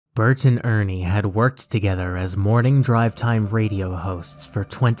Bert and Ernie had worked together as morning drive time radio hosts for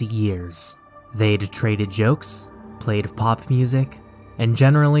 20 years. They'd traded jokes, played pop music, and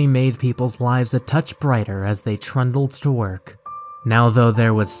generally made people's lives a touch brighter as they trundled to work. Now though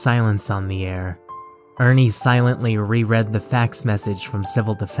there was silence on the air, Ernie silently reread the fax message from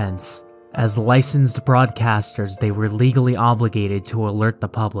Civil Defense. As licensed broadcasters, they were legally obligated to alert the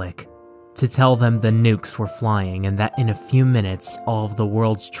public, to tell them the nukes were flying and that in a few minutes all of the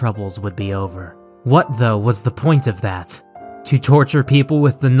world's troubles would be over. What, though, was the point of that? To torture people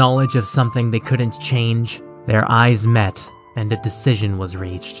with the knowledge of something they couldn't change? Their eyes met, and a decision was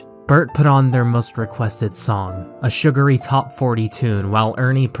reached. Bert put on their most requested song, a sugary top 40 tune, while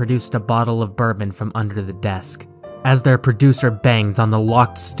Ernie produced a bottle of bourbon from under the desk. As their producer banged on the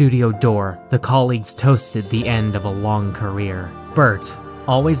locked studio door, the colleagues toasted the end of a long career. Bert,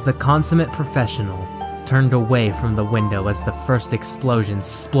 always the consummate professional, turned away from the window as the first explosion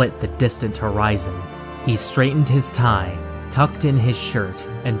split the distant horizon. He straightened his tie, tucked in his shirt,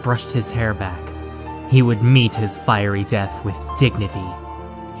 and brushed his hair back. He would meet his fiery death with dignity.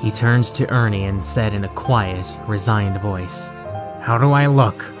 He turned to Ernie and said in a quiet, resigned voice, "How do I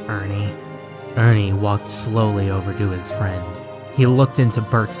look, Ernie?" Ernie walked slowly over to his friend. He looked into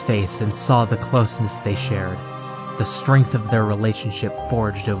Bert's face and saw the closeness they shared, the strength of their relationship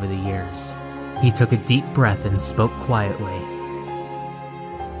forged over the years. He took a deep breath and spoke quietly.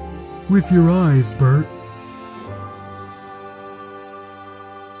 "With your eyes, Bert."